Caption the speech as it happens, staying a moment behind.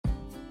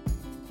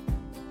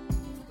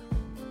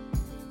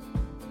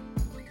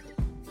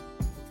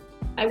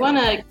I want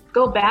to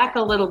go back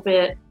a little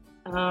bit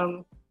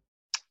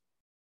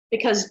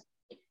because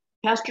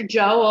Pastor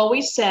Joe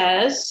always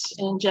says,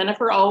 and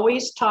Jennifer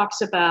always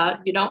talks about,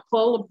 you don't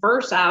pull a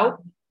verse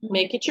out,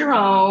 make it your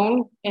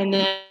own, and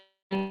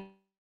then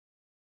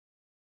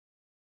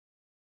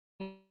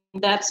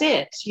that's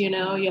it. You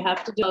know, you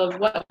have to do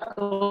what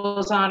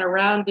goes on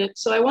around it.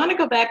 So I want to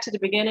go back to the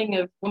beginning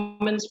of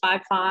Romans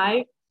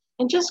 5:5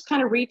 and just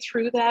kind of read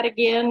through that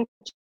again,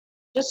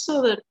 just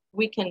so that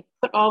we can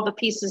put all the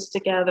pieces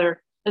together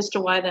as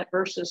to why that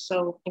verse is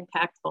so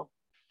impactful.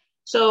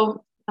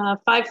 So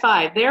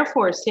 5:5,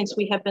 therefore, since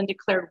we have been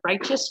declared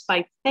righteous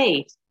by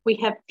faith, we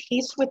have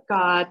peace with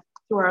God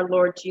through our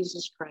Lord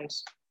Jesus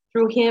Christ.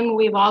 Through him,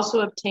 we've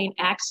also obtained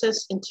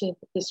access into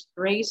this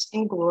grace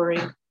and glory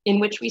in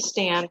which we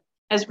stand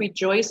as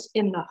rejoice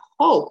in the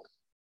hope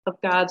of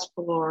God's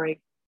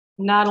glory.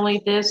 Not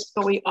only this,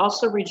 but we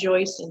also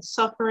rejoice in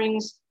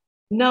sufferings,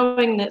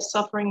 knowing that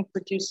suffering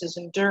produces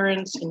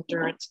endurance,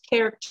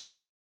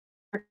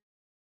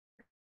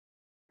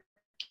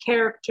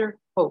 character,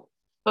 hope.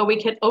 But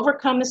we can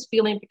overcome this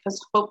feeling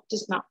because hope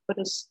does not put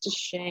us to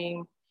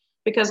shame,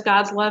 because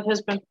God's love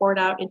has been poured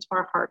out into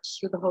our hearts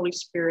through the Holy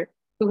Spirit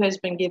who has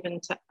been given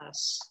to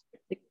us.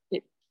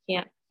 It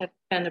can't have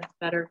been a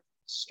better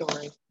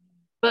story.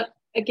 But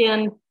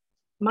again,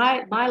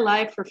 my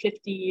life for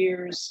 50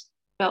 years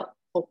felt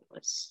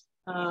hopeless.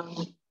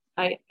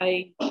 I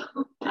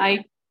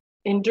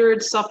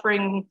endured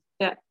suffering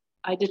that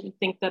I didn't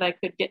think that I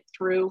could get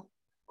through,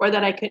 or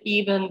that I could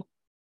even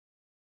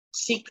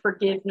seek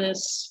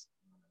forgiveness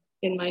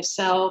in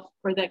myself,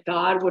 or that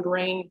God would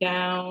rain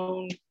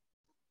down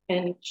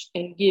and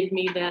give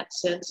me that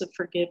sense of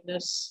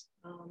forgiveness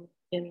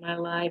in my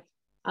life.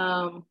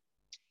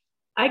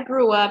 I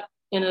grew up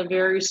in a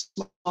very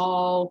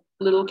small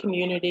little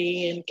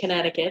community in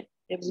Connecticut.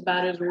 It was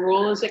about as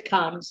rural as it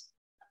comes.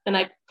 And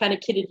I kind of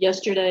kidded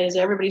yesterday as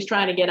everybody's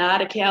trying to get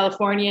out of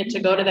California to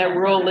go to that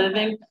rural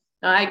living.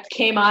 I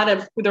came out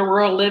of the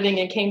rural living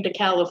and came to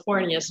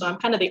California. So I'm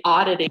kind of the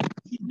oddity.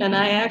 And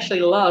I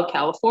actually love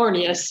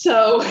California.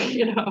 So,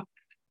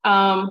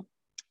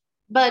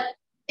 but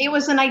it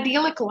was an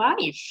idyllic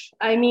life.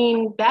 I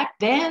mean, back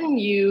then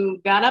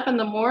you got up in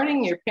the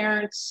morning, your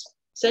parents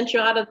sent you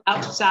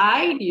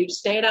outside, you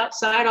stayed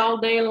outside all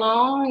day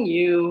long,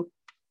 you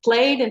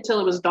played until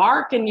it was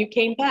dark and you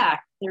came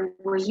back. There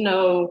was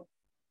no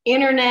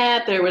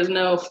internet, there was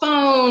no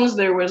phones,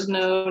 there was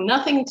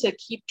nothing to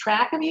keep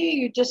track of you.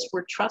 You just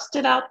were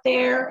trusted out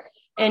there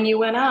and you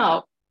went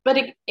out. But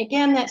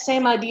again, that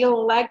same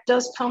ideal life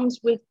comes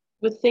with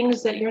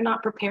things that you're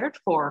not prepared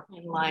for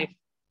in life.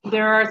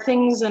 There are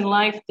things in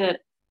life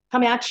that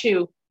come at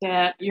you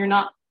that you're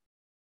not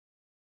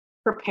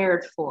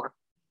prepared for.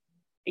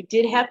 I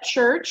did have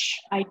church.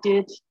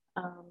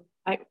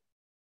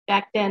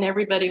 Back then,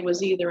 everybody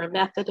was either a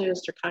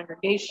Methodist or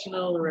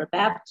Congregational or a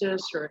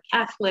Baptist or a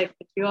Catholic,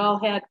 but you all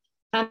had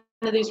kind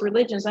of these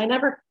religions. I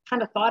never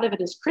kind of thought of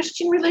it as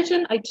Christian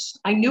religion.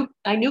 I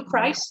knew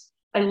Christ.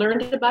 I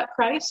learned about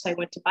Christ. I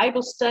went to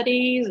Bible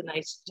studies and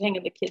I sang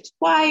in the kids'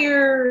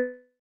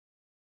 choir.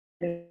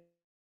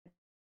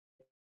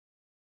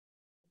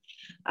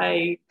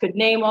 I could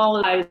name all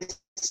of my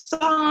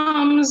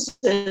Psalms,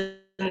 and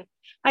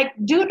I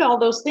did all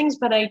those things,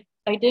 but I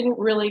didn't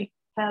really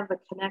have a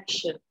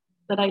connection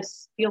that I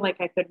feel like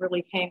I could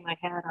really hang my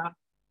hat on.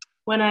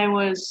 When I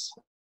was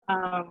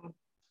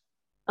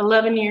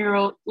 11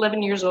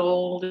 years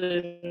old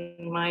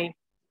in my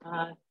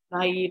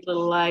naive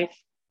little life,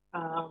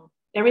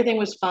 everything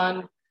was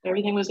fun.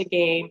 Everything was a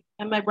game.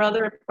 And my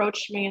brother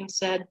approached me and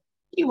said,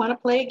 "Do you want to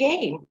play a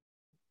game?"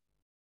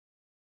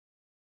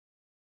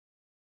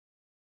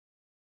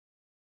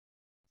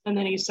 And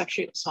then he was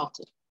sexually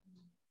assaulted.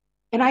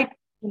 And I'm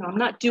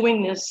not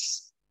doing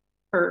this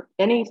for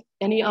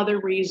any other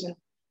reason,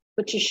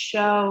 but to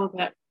show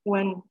that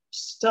when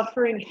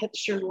suffering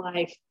hits your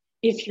life,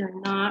 if you're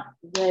not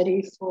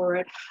ready for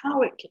it,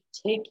 how it can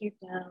take you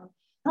down,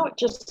 how it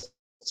just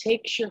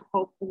takes your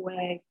hope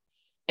away.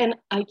 And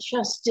I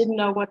just didn't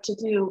know what to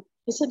do.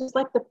 I said, it's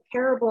like the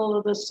parable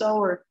of the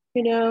sower,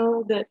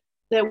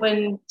 that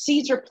when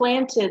seeds are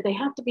planted, they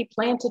have to be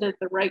planted at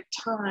the right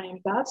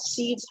time. God's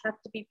seeds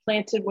have to be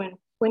planted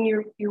when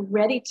you're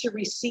ready to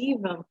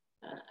receive them.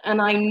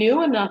 And I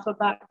knew enough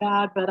about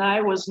God, but I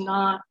was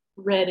not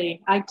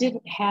ready. I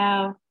didn't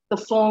have the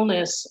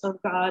fullness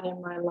of God in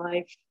my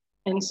life.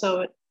 And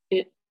so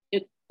it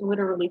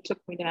literally took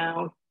me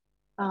down.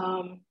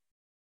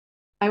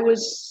 I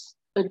was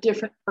a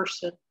different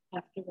person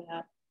after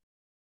that.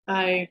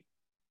 I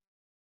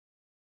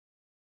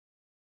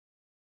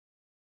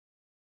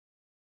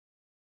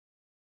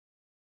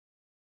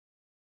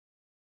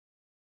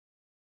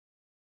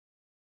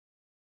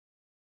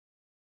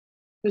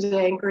was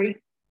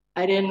angry.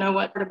 I didn't know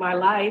what part of my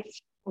life.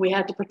 We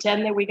had to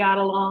pretend that we got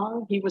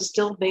along. He was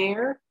still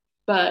there,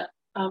 but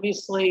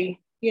obviously,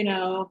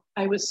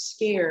 I was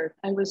scared.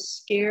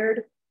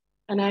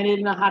 And I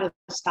didn't know how to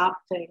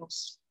stop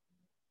things.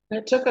 And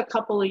it took a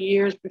couple of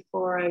years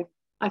before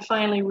I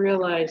finally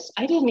realized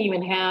I didn't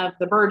even have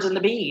the birds and the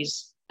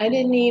bees. I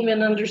didn't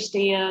even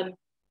understand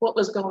what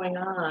was going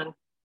on.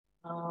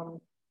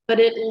 But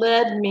it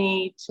led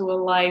me to a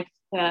life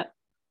that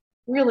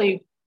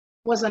really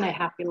wasn't a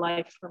happy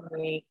life for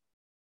me.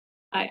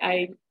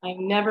 I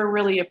never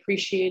really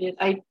appreciated.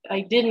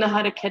 I didn't know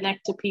how to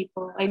connect to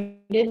people. I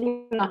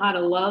didn't know how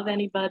to love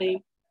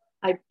anybody.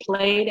 I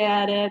played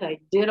at it. I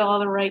did all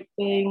the right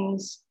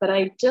things, but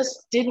I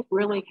just didn't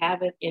really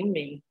have it in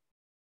me.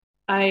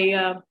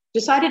 I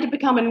decided to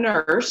become a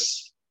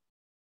nurse.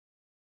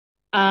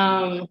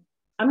 I'm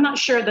not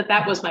sure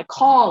that was my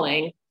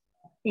calling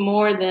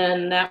more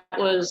than that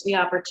was the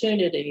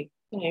opportunity.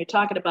 You're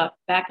talking about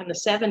back in the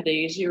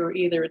 70s, you were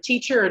either a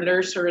teacher, a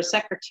nurse, or a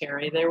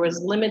secretary. There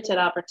was limited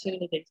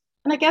opportunities.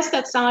 And I guess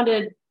that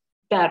sounded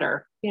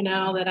better,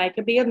 that I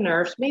could be a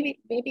nurse. Maybe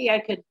I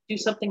could do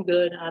something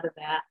good out of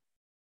that.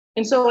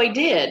 And so I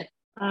did.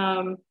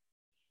 And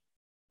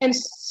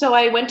so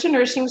I went to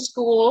nursing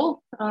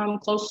school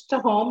close to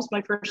home. It's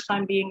my first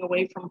time being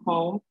away from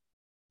home.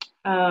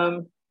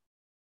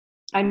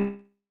 I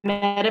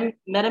met a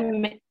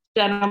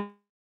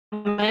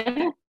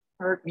gentleman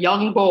or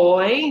young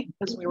boy,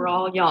 because we were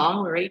all young.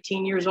 We were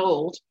 18 years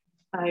old.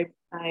 I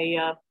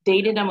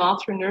dated him all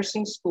through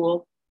nursing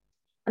school.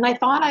 And I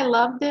thought I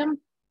loved him,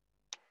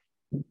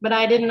 but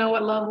I didn't know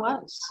what love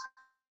was.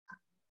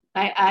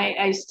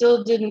 I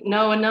still didn't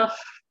know enough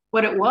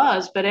what it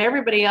was, but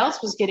everybody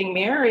else was getting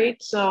married,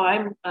 so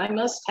I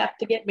must have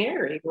to get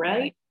married,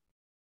 right?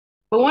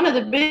 But one of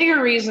the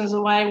bigger reasons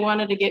why I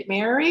wanted to get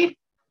married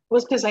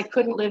was because I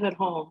couldn't live at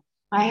home.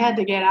 I had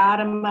to get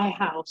out of my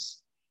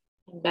house.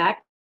 And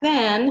back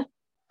then,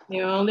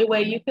 the only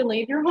way you could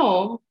leave your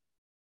home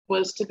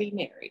was to be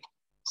married.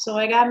 So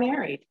I got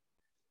married.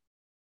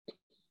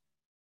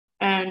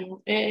 And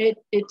it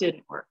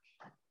didn't work.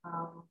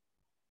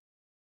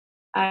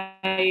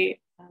 I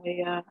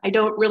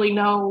don't really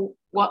know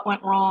what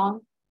went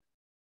wrong.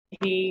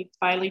 He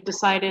finally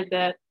decided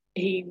that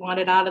he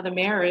wanted out of the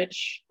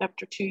marriage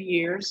after 2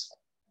 years.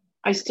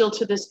 I still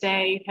to this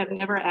day have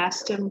never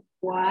asked him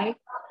why.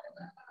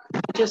 I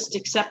just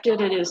accepted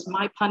it as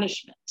my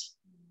punishment.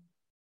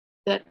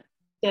 That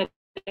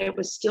it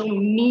was still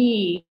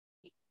me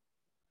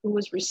who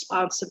was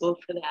responsible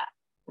for that.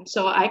 And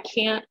so I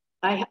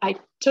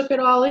took it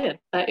all in.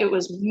 It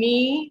was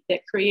me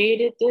that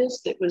created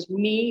this. It was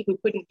me who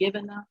couldn't give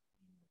enough.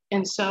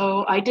 And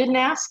so I didn't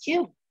ask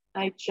him.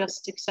 I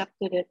just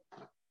accepted it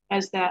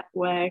as that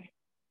way.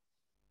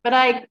 But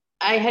I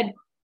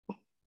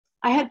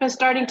had been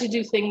starting to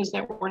do things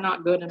that were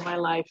not good in my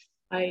life.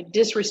 I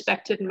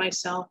disrespected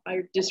myself.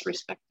 I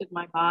disrespected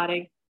my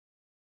body.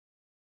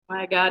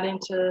 I got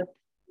into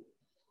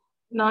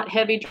not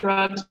heavy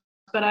drugs,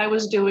 but I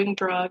was doing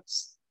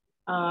drugs.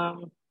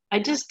 I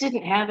just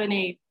didn't have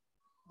any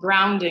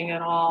grounding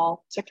at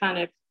all to kind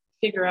of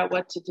figure out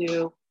what to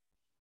do.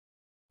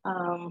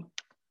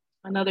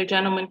 Another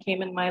gentleman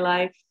came in my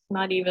life,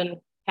 not even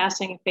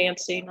passing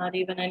fancy, not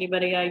even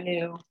anybody I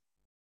knew,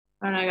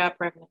 and I got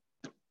pregnant.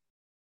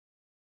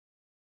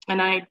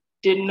 And I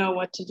didn't know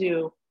what to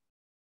do.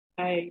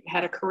 I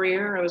had a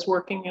career. I was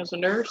working as a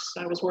nurse.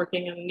 I was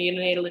working in a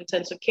neonatal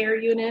intensive care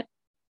unit,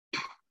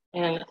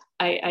 and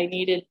I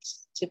needed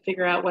to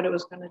figure out what it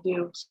was going to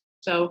do.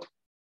 So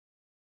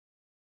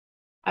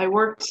I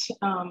worked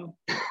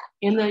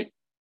in the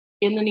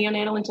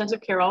neonatal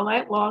intensive care all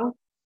night long,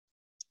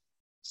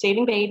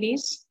 saving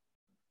babies.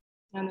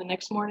 And the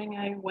next morning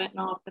I went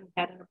off and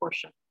had an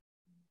abortion.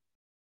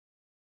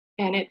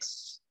 And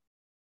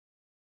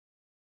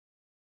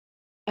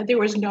there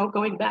was no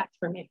going back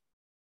for me.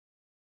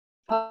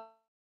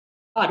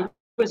 God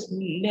was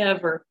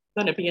never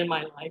going to be in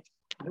my life.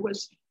 I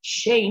was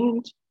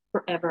shamed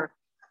forever.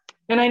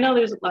 And I know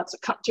there's lots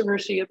of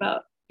controversy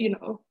about,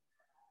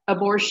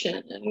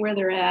 abortion and where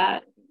they're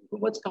at,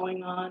 what's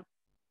going on.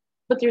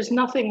 But there's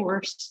nothing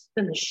worse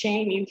than the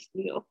shame you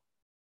feel.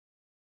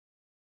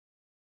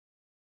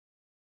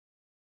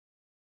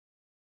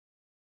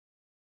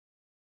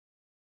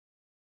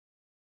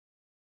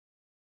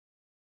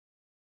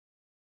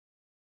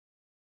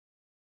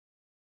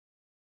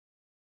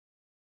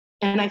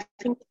 And I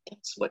think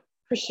that's what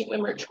Christian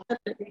women are trying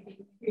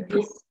to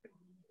do.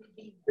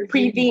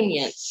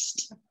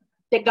 Prevenienced.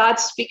 That God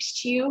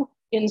speaks to you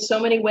in so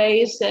many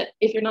ways that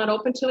if you're not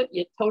open to it,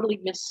 you totally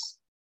miss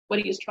what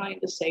he is trying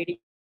to say to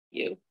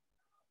you.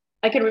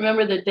 I can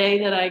remember the day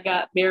that I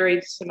got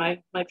married to my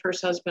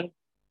first husband.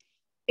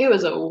 It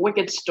was a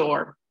wicked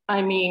storm.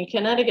 I mean,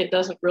 Connecticut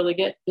doesn't really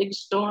get big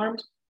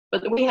storms,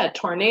 but we had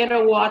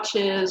tornado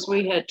watches,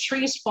 we had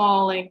trees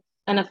falling,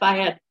 and if I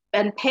had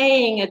been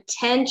paying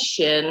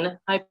attention,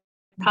 I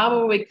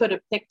probably could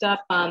have picked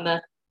up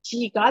on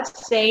God's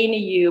saying to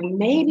you,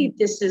 maybe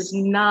this is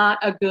not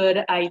a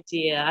good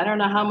idea. I don't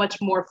know how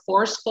much more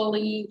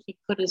forcefully he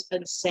could have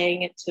been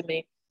saying it to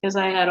me, because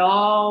I had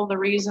all the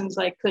reasons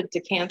I could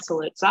to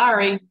cancel it.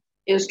 Sorry,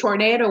 it's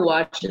tornado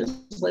watches.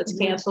 Let's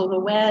cancel the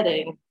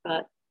wedding.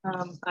 But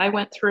I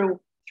went through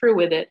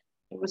with it.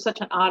 It was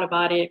such an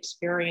out-of-body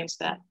experience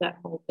that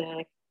whole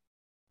day.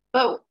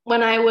 But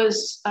when I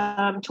was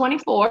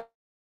 24,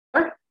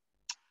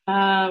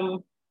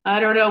 I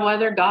don't know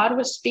whether God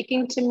was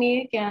speaking to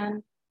me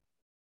again.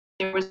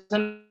 There was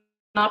an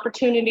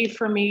opportunity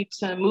for me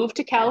to move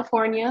to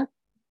California.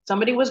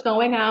 Somebody was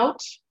going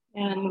out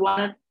and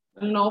wanted,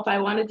 I don't know if I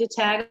wanted to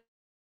tag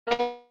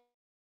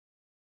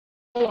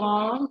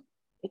along.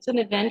 It's an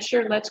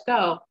adventure. Let's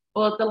go.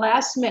 Well, at the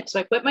last minute,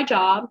 so I quit my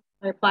job.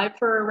 I applied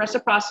for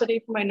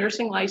reciprocity for my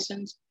nursing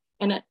license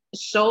and I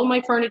sold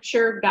my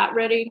furniture, got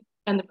ready,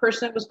 and the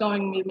person that was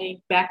going with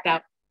me backed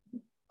out.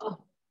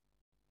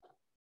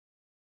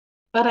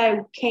 But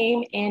I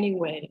came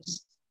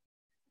anyways.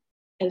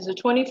 As a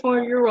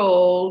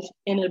 24-year-old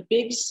in a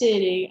big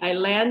city, I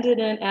landed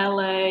in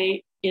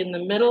LA in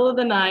the middle of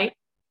the night.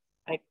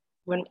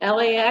 When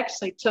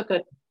LAX, I took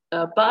a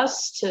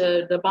bus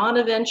to the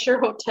Bonaventure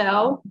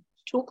Hotel,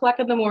 2:00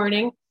 in the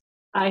morning.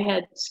 I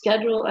had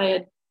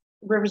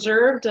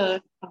reserved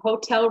a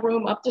hotel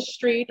room up the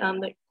street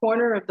on the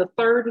corner of the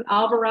 3rd and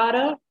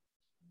Alvarado.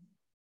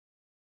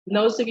 And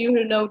those of you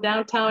who know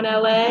downtown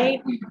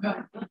LA,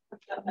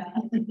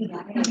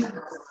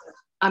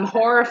 I'm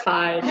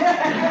horrified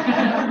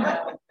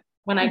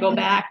when I go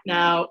back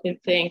now and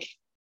think,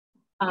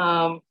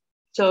 so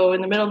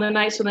in the middle of the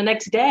night, so the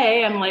next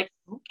day I'm like,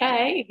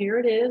 okay, here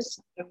it is.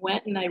 I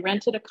went and I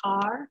rented a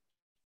car.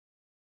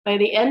 By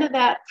the end of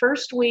that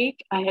first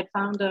week, I had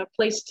found a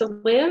place to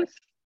live.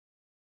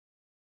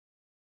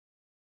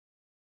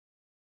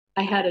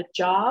 I had a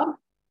job.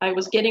 I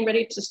was getting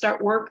ready to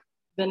start work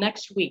the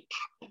next week.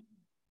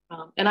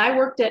 And I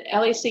worked at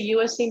LAC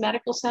USC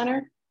Medical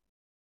Center.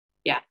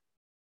 Yeah.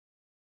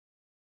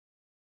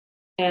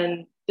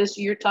 And this,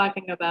 you're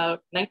talking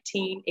about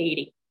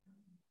 1980.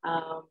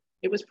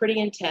 It was pretty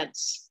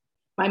intense.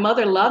 My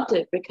mother loved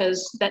it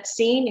because that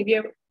scene, if you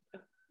ever,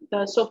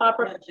 the soap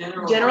opera,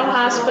 General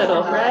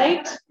Hospital,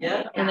 right?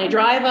 Yeah. And they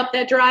drive up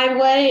that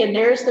driveway and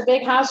there's the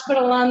big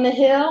hospital on the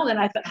hill. And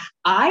I thought,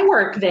 I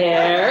work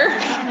there.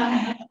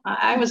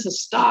 I was a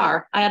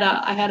star.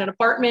 I had an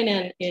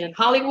apartment in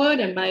Hollywood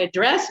and my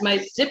address, my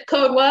zip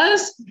code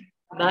was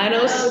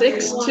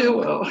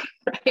 90620,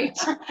 right?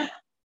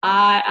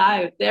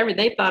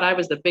 They thought I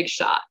was the big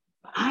shot.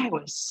 I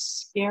was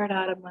scared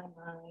out of my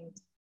mind.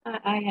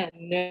 I had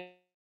no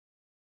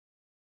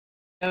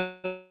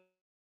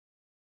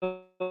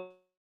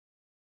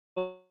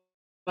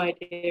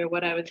idea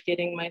what I was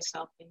getting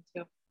myself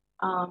into.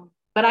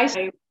 But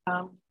I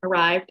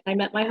arrived. I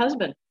met my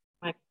husband,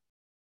 my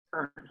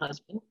current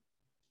husband,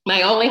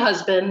 my only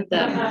husband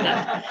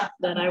that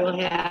I will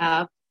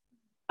have.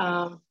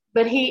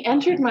 But he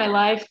entered my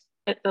life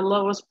at the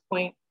lowest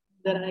point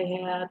that I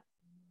had.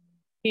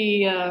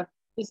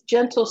 His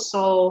gentle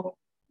soul.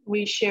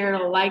 We shared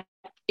a like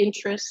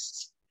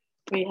interests.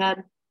 We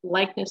had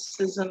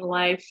likenesses in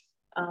life.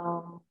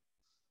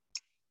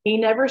 He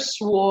never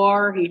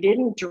swore. He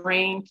didn't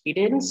drink. He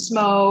didn't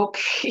smoke.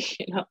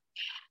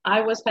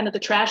 I was kind of the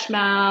trash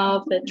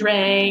mouth that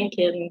drank,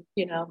 and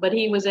but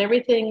he was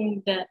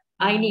everything that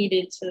I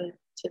needed to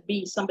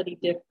be somebody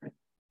different.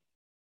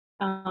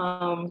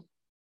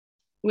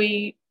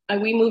 We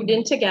moved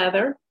in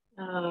together,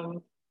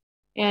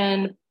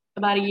 and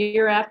about a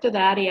year after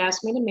that, he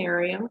asked me to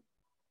marry him,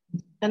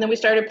 and then we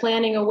started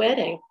planning a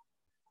wedding.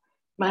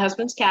 My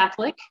husband's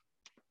Catholic.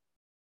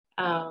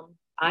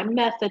 I'm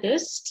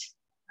Methodist.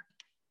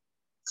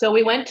 So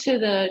we went to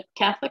the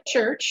Catholic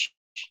Church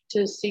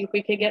to see if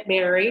we could get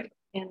married.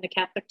 And the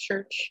Catholic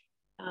Church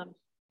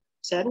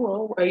said,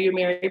 well, are you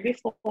married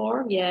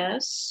before?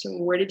 Yes.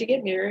 Where did you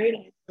get married?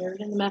 I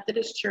married in the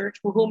Methodist Church.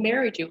 Well, who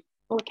married you?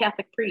 Oh, a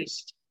Catholic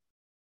priest.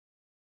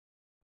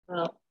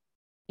 Well,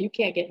 you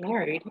can't get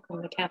married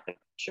in the Catholic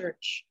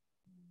Church.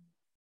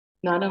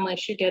 Not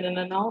unless you get an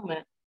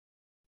annulment,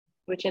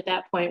 which at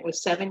that point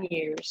was 7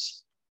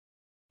 years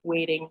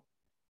waiting,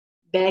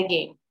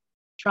 begging,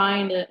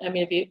 trying to,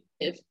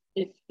 if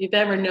you've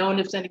ever known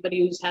if anybody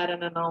who's had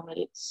an annulment,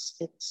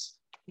 it's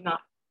not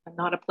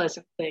a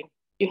pleasant thing.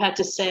 You had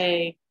to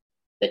say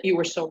that you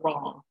were so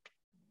wrong.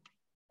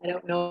 I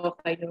don't know if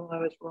I knew I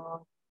was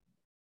wrong.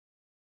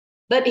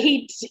 But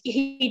he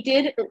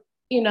did,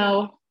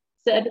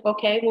 said,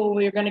 okay, well,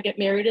 we're going to get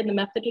married in the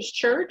Methodist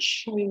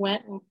Church. We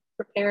went and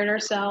prepared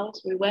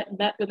ourselves. We went and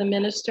met with the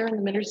minister, and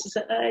the minister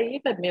said,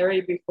 you've been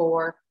married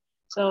before.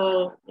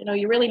 So,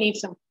 you really need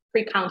some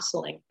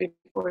pre-counseling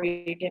before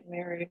you get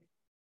married.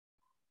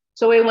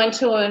 So we went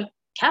to a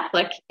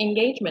Catholic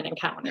engagement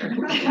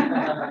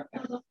encounter.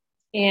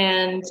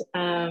 And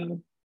I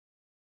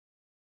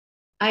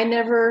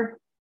never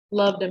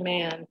loved a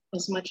man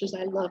as much as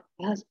I loved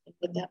my husband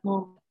at that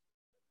moment.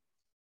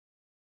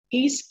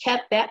 He's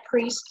kept that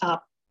priest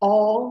up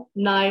all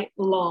night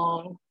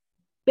long,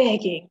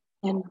 begging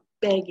and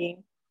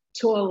begging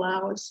to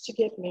allow us to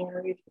get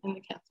married in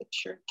the Catholic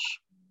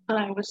Church. And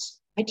I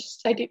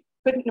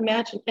couldn't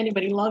imagine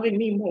anybody loving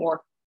me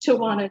more to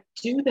want to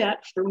do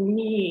that for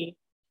me.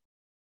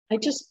 I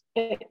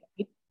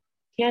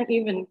can't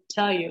even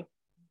tell you.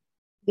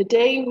 The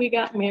day we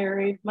got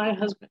married, my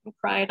husband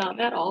cried on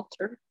that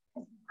altar,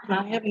 and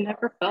I have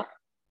never felt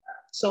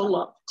so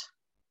loved.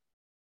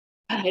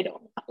 But I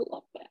don't know how to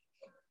love back.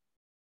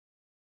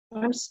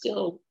 I'm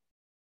still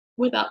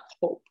without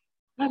hope.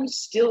 I'm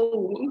still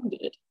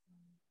wounded.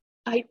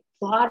 I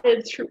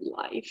plodded through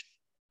life.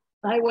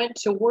 I went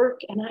to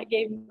work and I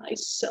gave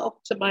myself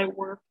to my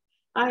work.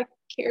 I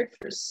cared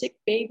for sick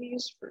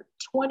babies for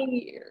 20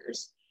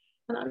 years.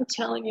 And I'm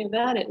telling you,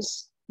 that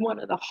is one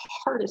of the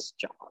hardest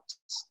jobs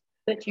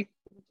that you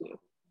can do.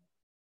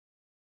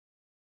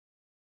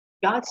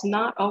 God's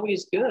not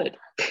always good.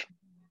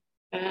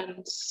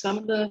 And some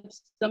of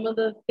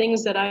the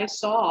things that I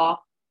saw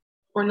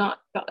were not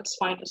God's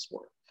finest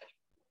work.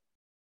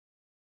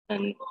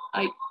 And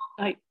I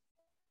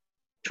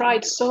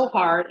tried so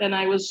hard, and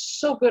I was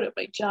so good at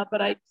my job,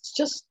 but I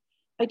just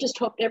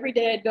hoped every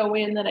day I'd go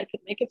in that I could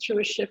make it through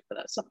a shift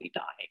without somebody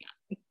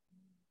dying.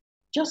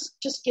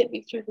 Just get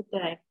me through the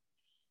day.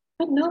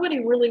 But nobody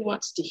really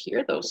wants to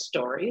hear those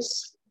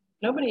stories.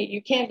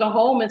 You can't go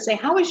home and say,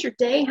 "How was your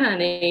day,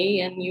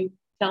 honey?" And you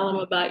tell them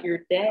about your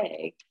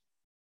day.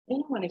 They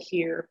don't want to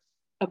hear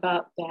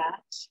about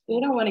that. They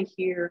don't want to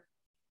hear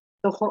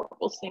the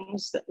horrible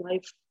things that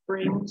life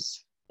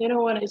brings. They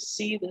don't want to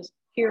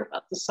hear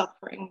about the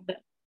suffering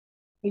that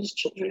these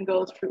children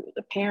go through,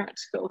 the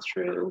parents go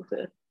through.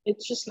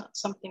 It's just not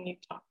something you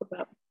talk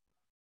about.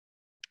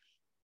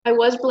 I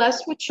was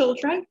blessed with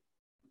children,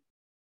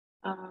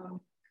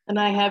 and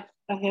I have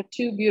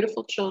 2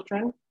 beautiful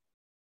children.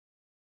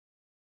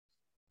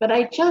 But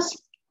I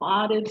just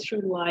plodded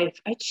through life.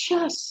 I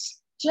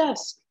just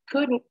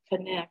couldn't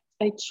connect.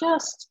 I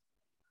just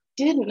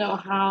didn't know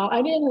how.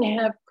 I didn't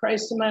have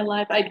Christ in my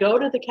life. I go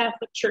to the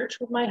Catholic Church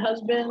with my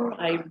husband.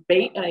 I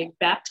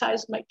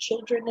baptized my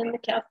children in the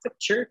Catholic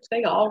Church.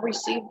 They all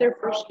received their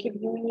first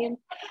communion.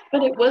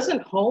 But it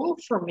wasn't home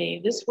for me.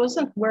 This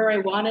wasn't where I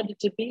wanted it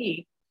to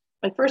be.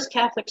 My first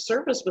Catholic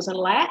service was in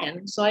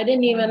Latin, so I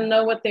didn't even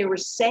know what they were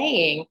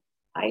saying.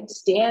 I'd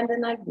stand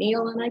and I'd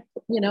kneel and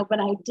but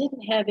I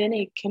didn't have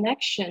any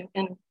connection,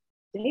 and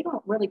they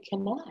don't really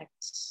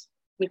connect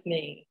with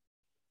me.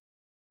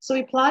 So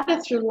we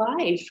plodded through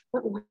life,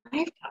 but life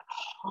got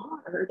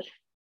hard.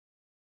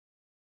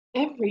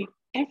 Every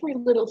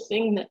little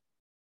thing that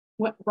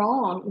went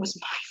wrong was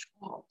my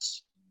fault.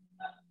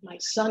 My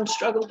son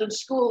struggled in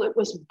school, it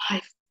was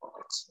my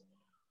fault.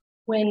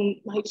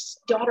 When my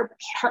daughter's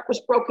heart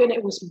was broken,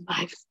 it was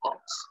my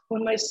fault.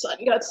 When my son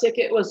got sick,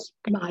 it was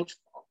my fault.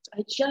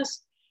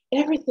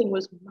 Everything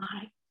was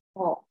my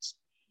fault.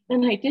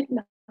 And I didn't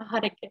know how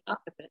to get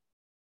out of it.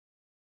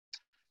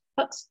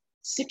 About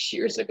 6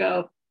 years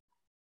ago,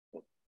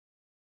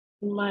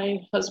 my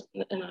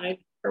husband and I,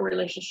 our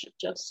relationship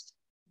just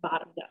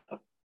bottomed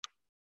out.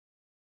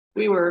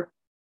 He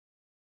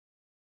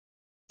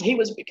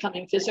was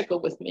becoming physical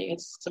with me.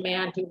 It's a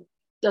man who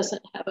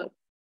doesn't have a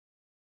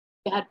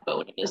bad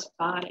bone in his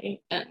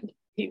body, and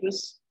he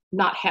was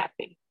not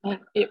happy. And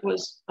it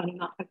was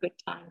not a good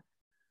time.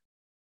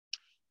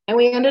 And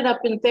we ended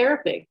up in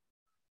therapy.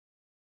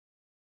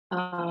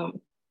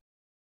 And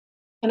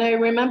I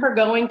remember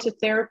going to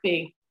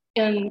therapy,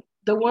 and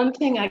the one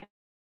thing I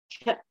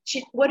kept,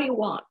 what do you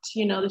want?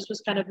 This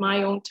was kind of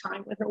my own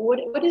time with her.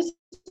 What is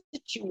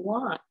it you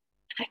want?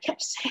 And I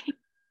kept saying,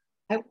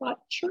 I want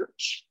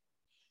church.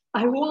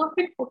 I want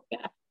to go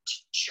back to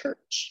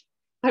church.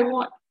 I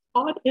want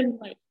God in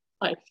my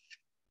life.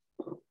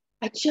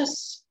 I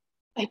just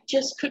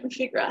couldn't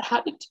figure out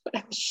how to do it.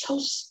 I was so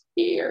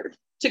scared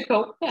to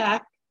go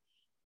back.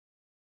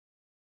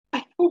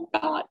 I know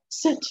God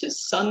sent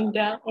his son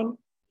down.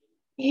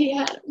 He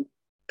had him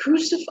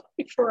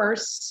crucified for our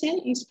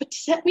sins. But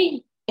does that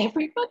mean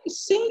everybody's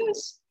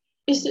sins?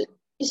 Is it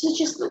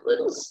just the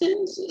little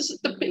sins? Is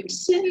it the big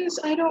sins?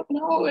 I don't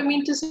know. I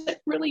mean, does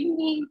it really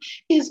mean,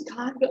 is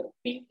God going to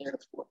be there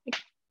for me?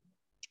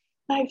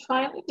 I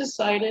finally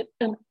decided,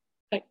 and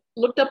I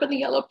looked up in the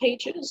yellow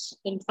pages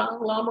and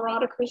found La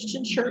Mirada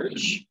Christian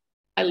Church.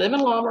 I live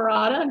in La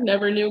Mirada,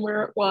 never knew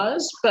where it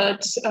was,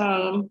 but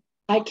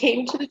I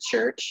came to the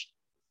church,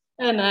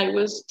 and I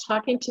was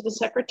talking to the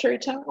secretary,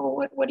 telling her,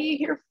 what are you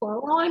here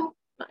for? Well, I'm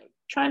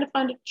trying to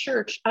find a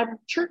church. I'm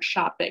church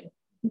shopping.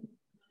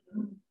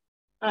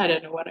 I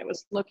don't know what I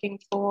was looking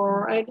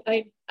for. I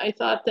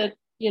thought that,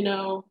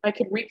 I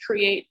could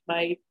recreate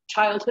my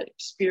childhood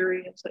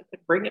experience. I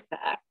could bring it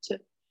back to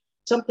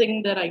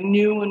something that I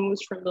knew and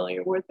was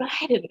familiar with, but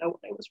I didn't know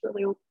what I was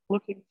really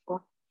looking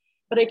for.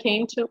 But I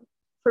came to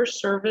first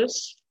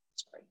service.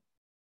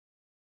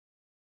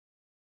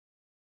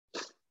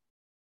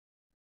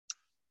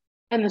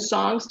 And the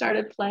song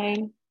started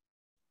playing,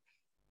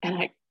 and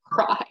I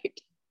cried.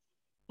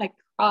 I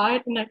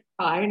cried and I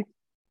cried.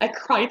 I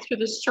cried through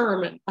the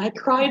sermon. I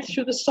cried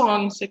through the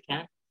songs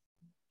again.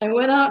 I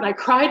went out and I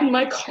cried in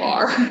my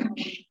car.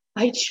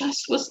 I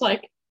just was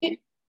like, but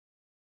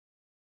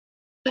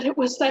it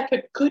was like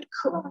a good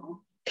cry,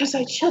 because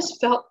I just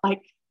felt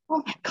like,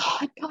 oh my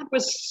God, God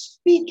was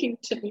speaking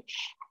to me.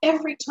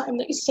 Every time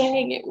they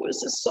sang, it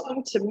was a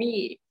song to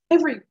me.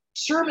 Every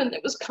sermon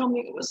that was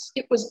coming,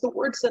 it was the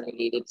words that I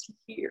needed to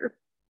hear.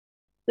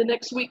 The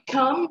next week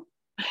come,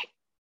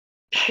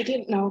 I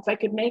didn't know if I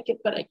could make it,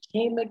 but I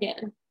came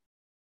again.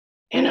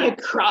 And I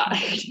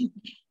cried.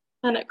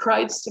 And I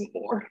cried some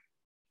more.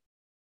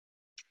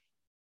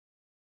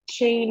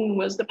 Shane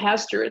was the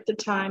pastor at the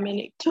time, and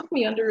he took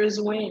me under his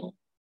wing.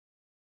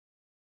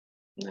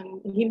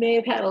 And he may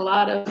have had a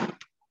lot of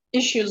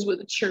issues with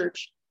the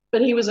church,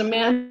 but he was a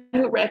man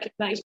who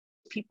recognized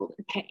people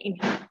in pain.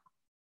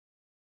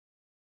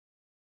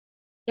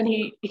 And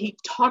he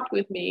talked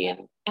with me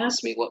and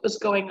asked me what was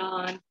going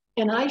on.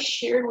 And I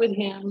shared with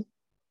him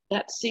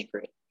that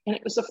secret. And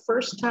it was the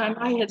first time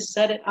I had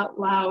said it out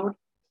loud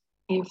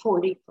in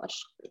 40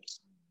 plus years.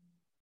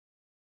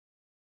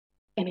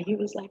 And he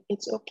was like,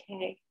 it's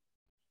okay.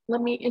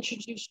 Let me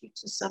introduce you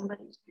to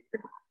somebody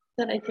here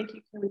that I think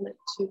you can relate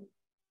to.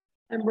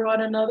 And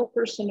brought another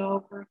person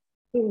over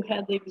who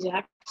had the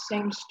exact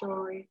same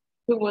story,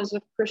 who was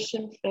of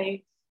Christian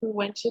faith, who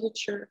went to the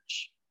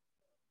church.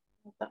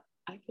 I thought,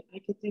 I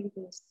could do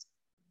this.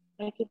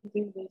 I could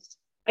do this.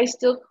 I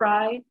still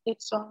cry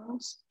at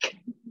songs.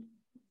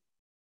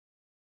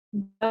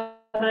 But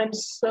I'm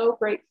so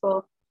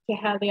grateful to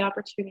have the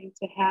opportunity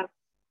to have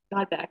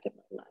God back in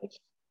my life,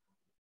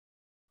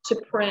 to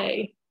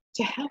pray,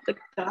 to have the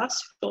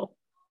gospel.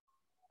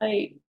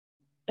 I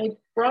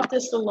brought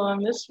this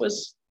along. This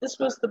was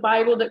the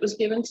Bible that was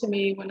given to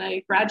me when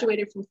I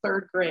graduated from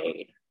 3rd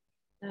grade.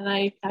 And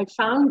I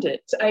found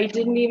it. I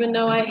didn't even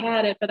know I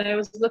had it, but I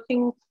was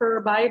looking for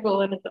a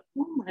Bible and I thought,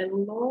 oh my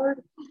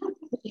Lord,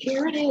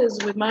 here it is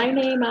with my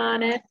name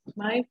on it,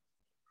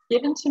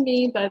 given to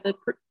me by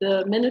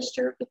the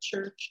minister of the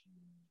church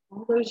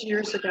all those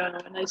years ago,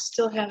 and I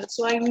still have it.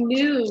 So I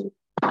knew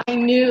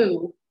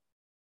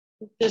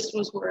that this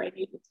was where I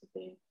needed to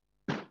be.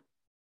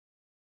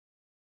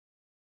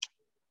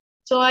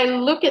 So I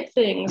look at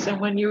things, and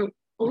when you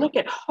look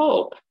at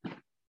hope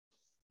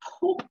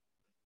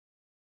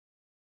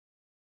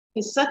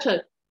is such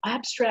an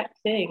abstract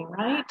thing,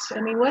 right?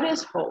 I mean, what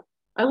is hope?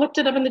 I looked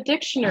it up in the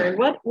dictionary.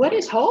 What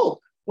is hope?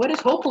 What is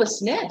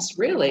hopelessness,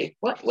 really?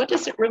 What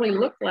does it really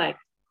look like?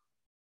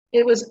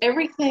 It was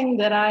everything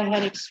that I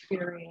had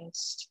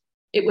experienced.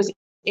 It was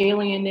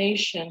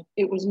alienation.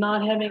 It was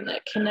not having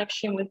that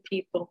connection with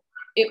people.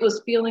 It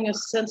was feeling a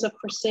sense of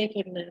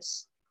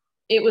forsakenness.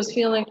 It was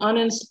feeling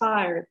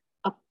uninspired,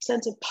 a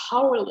sense of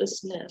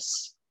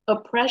powerlessness,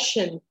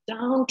 oppression,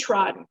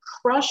 downtrodden,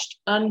 crushed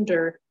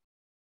under.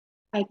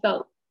 I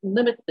felt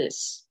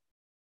limitless.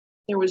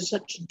 There was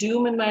such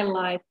doom in my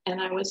life,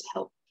 and I was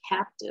held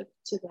captive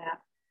to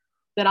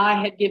that I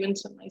had given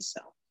to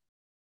myself.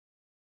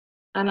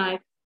 And I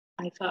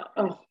thought,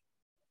 oh,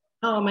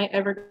 how am I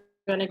ever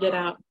going to get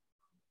out?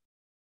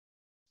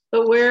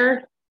 But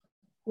where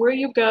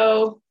you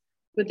go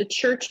with the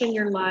church in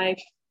your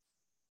life,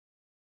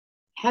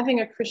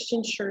 having a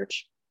Christian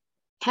church,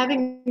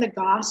 having the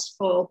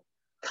gospel,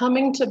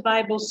 coming to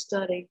Bible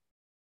study,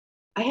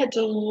 I had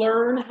to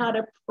learn how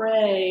to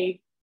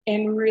pray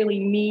and really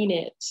mean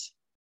it.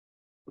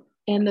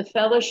 And the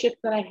fellowship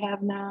that I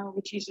have now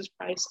with Jesus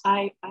Christ,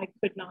 I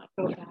could not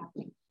go back.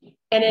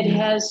 And it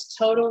has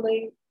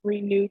totally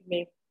renewed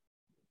me.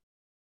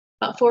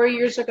 About 4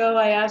 years ago,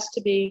 I asked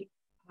to be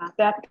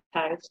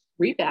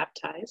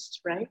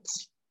rebaptized, right?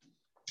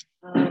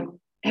 And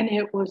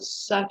it was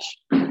such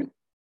an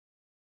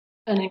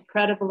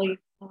incredibly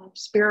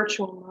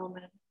spiritual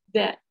moment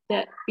that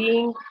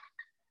being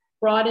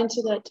brought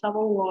into that tub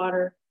of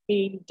water,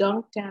 being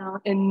dunked down,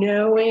 and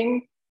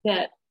knowing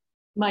that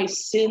my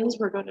sins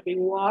were going to be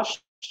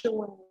washed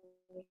away.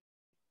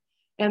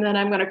 And then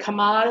I'm going to come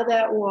out of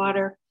that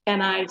water,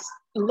 and I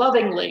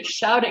lovingly,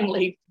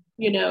 shoutingly,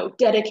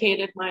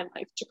 dedicated my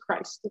life to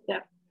Christ at that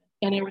moment.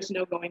 And there was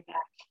no going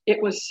back.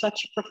 It was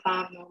such a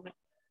profound moment.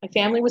 My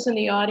family was in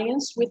the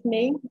audience with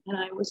me, and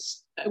I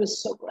was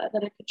so glad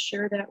that I could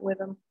share that with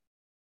them.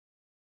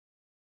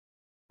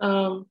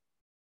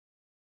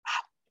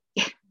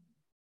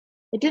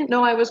 I didn't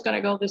know I was going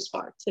to go this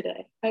far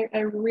today. I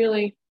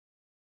really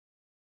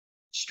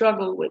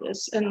struggled with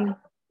this. And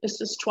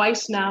this is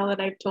twice now that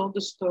I've told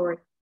the story.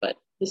 But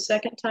the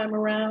second time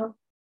around,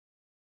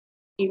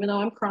 even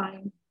though I'm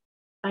crying,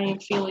 I am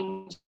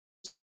feeling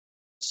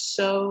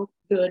so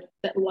good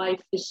that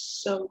life is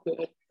so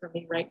good for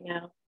me right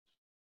now.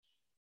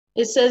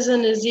 It says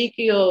in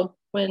Ezekiel,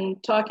 when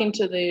talking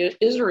to the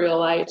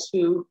Israelites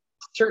who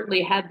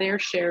certainly had their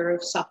share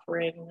of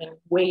suffering and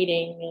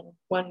waiting and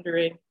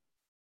wondering,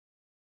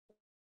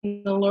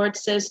 and the Lord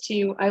says to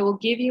you, I will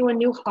give you a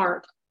new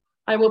heart.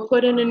 I will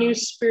put in a new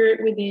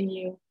spirit within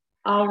you.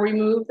 I'll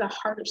remove the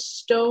heart of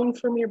stone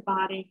from your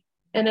body,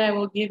 and I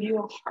will give you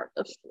a heart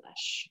of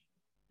flesh.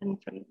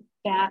 And from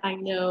that, I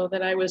know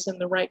that I was in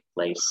the right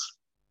place.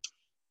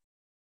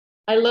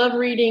 I love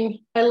reading.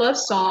 I love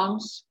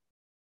songs.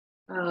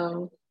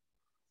 And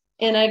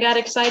I got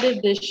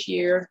excited this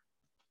year.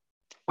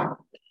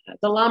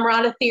 The La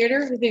Mirada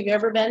Theater, if you've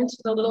ever been to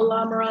the little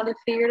La Mirada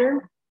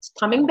Theater, it's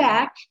coming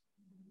back.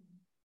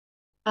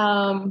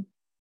 And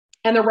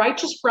the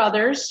Righteous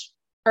Brothers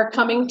are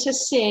coming to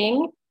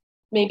sing,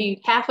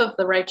 maybe half of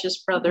the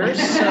Righteous Brothers.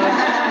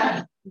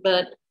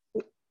 But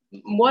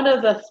one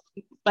of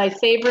my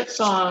favorite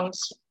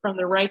songs from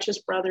the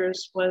Righteous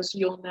Brothers was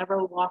You'll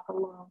Never Walk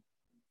Alone.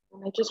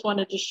 And I just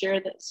wanted to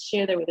share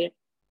that with you.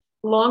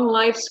 Long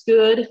life's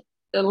good,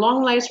 the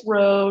long life's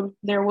road,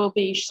 there will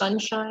be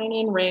sunshine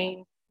and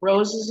rain,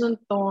 roses and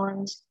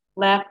thorns,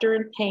 laughter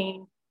and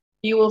pain.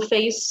 You will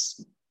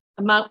face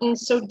a mountain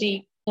so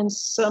deep, and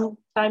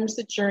sometimes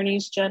the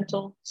journey's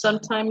gentle,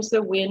 sometimes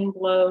the wind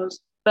blows.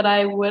 But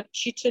I want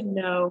you to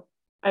know,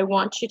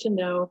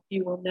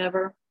 you will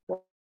never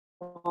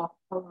walk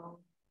alone.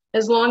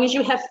 As long as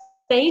you have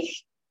faith,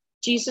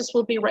 Jesus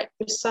will be right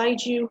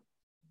beside you.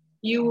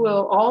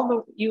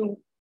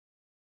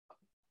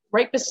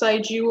 Right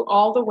beside you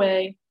all the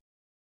way,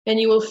 and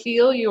you will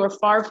feel you are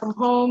far from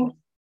home,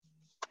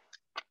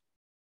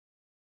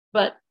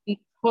 but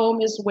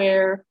home is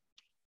where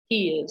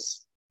he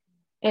is,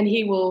 and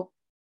he will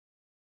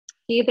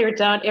be there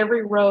down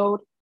every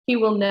road.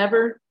 You will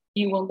never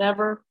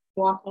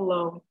walk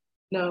alone.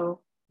 No,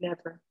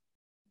 never.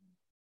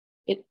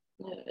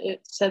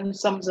 It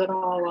sums it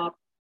all up,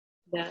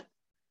 that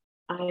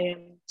I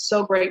am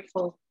so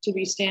grateful to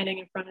be standing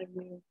in front of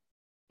you,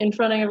 in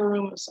front of a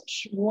room of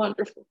such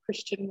wonderful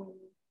Christian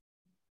women.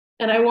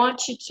 And I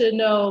want you to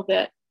know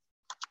that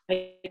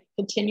I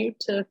continue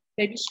to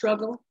maybe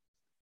struggle.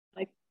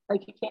 Like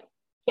you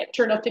can't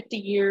turn up 50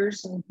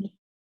 years and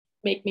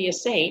make me a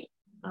saint.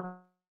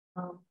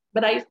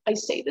 But I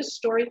say this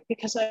story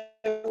because I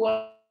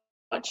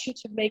want you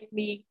to make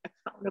me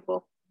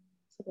accountable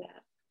to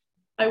that.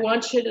 I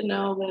want you to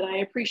know that I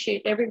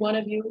appreciate every one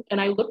of you,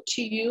 and I look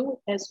to you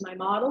as my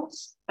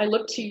models. I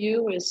look to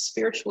you as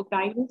spiritual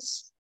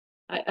guidance.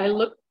 I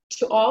look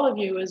to all of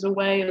you as a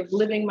way of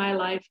living my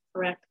life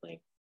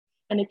correctly.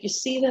 And if you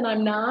see that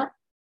I'm not,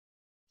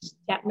 just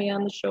tap me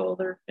on the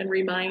shoulder and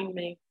remind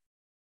me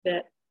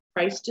that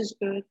Christ is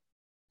good,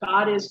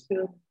 God is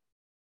good.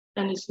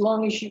 And as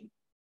long as you,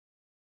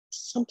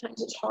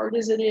 sometimes as hard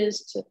as it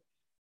is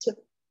to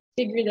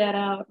figure that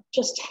out,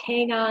 just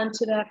hang on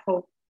to that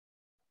hope,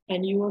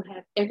 and you will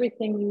have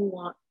everything you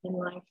want in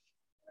life.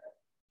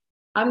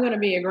 I'm going to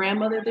be a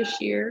grandmother this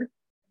year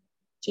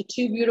to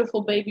 2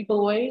 beautiful baby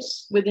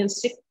boys within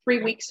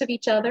 3 weeks of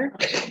each other.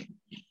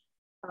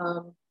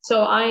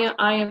 So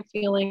I am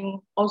feeling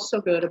also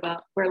good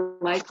about where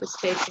life is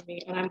taking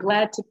me, and I'm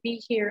glad to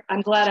be here.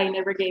 I'm glad I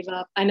never gave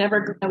up. I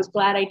was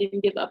glad I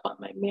didn't give up on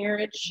my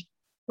marriage.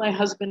 My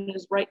husband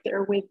is right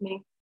there with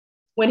me.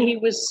 When he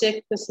was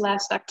sick this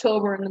last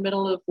October in the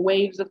middle of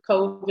waves of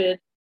COVID,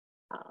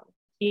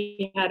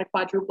 he had a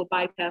quadruple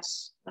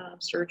bypass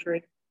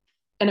surgery.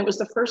 And it was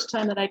the first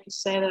time that I could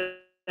say that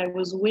I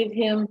was with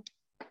him,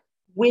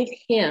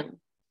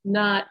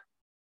 not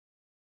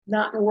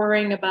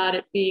worrying about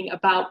it being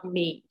about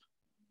me,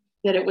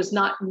 that it was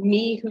not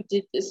me who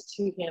did this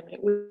to him.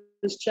 It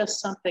was just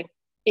something.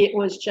 It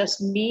was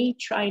just me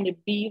trying to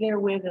be there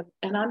with him.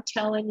 And I'm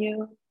telling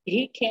you,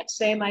 he can't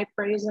say my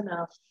praise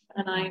enough.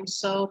 And I am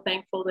so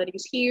thankful that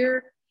he's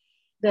here,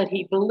 that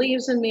he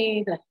believes in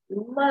me, that he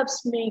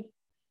loves me,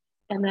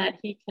 and that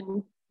he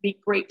can be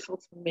grateful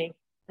for me.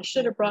 I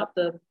should have brought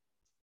the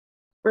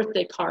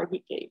birthday card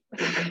he gave.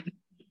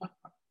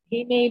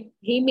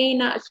 He may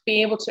not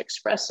be able to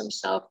express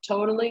himself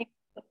totally,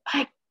 but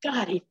by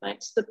God, he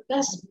finds the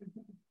best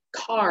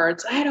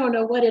cards. I don't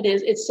know what it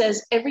is. It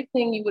says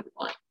everything you would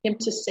want him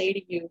to say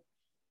to you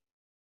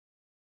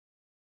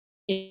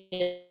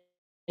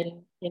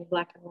in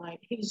black and white.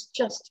 He's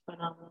just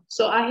phenomenal.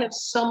 So I have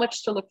so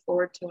much to look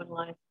forward to in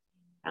life.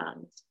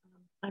 And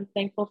I'm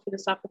thankful for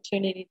this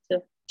opportunity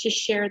to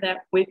share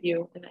that with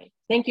you. And I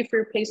thank you for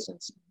your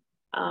patience.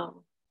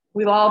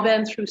 We've all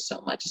been through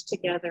so much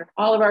together.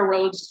 All of our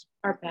roads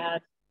are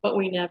bad, but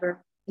we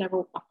never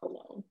walk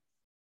alone.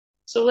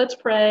 So let's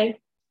pray.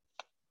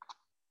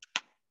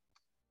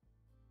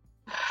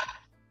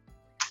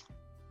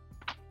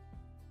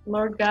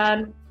 Lord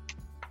God,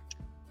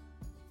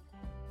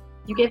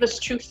 you gave us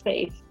true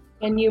faith,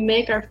 and you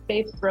make our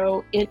faith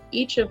grow in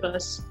each of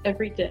us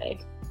every day.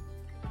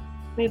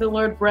 May the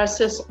Lord bless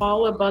us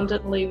all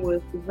abundantly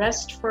with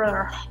rest for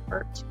our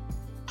heart,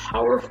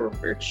 power for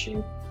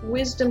virtue,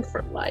 wisdom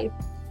for life,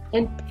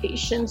 and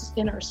patience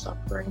in our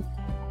suffering.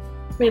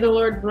 May the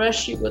Lord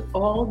bless you with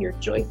all your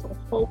joyful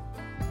hope,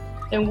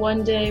 and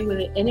one day with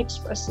the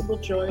inexpressible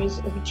joys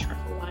of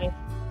eternal life.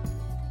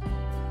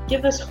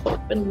 Give us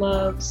hope and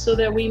love so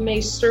that we may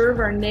serve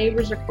our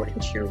neighbors according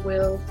to your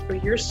will,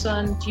 through your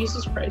Son,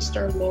 Jesus Christ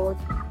our Lord,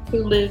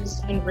 who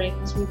lives and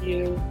reigns with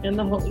you in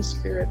the Holy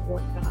Spirit,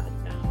 one God,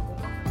 now and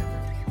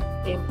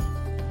forever. Amen.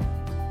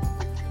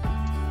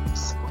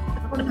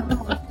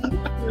 Thank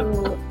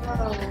you.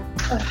 Oh,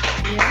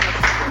 yeah.